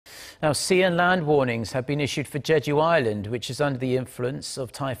Now, sea and land warnings have been issued for Jeju Island, which is under the influence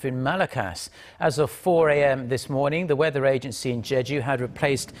of Typhoon Malakas. As of 4 a.m. this morning, the weather agency in Jeju had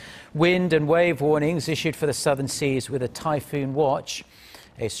replaced wind and wave warnings issued for the southern seas with a typhoon watch.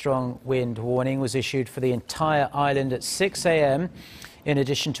 A strong wind warning was issued for the entire island at 6 a.m. in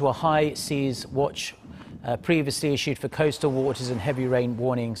addition to a high seas watch previously issued for coastal waters and heavy rain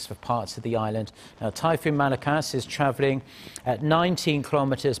warnings for parts of the island. Now, Typhoon Malakas is travelling at 19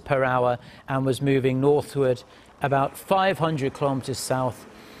 kilometres per hour and was moving northward about 500 kilometres south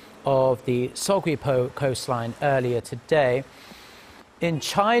of the Seogwipo coastline earlier today. In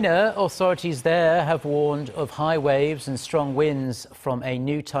China, authorities there have warned of high waves and strong winds from a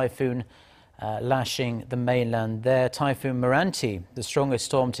new typhoon lashing the mainland there. Typhoon Meranti, the strongest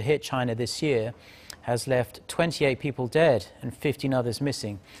storm to hit China this year, has left 28 people dead and 15 others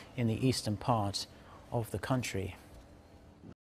missing in the eastern part of the country.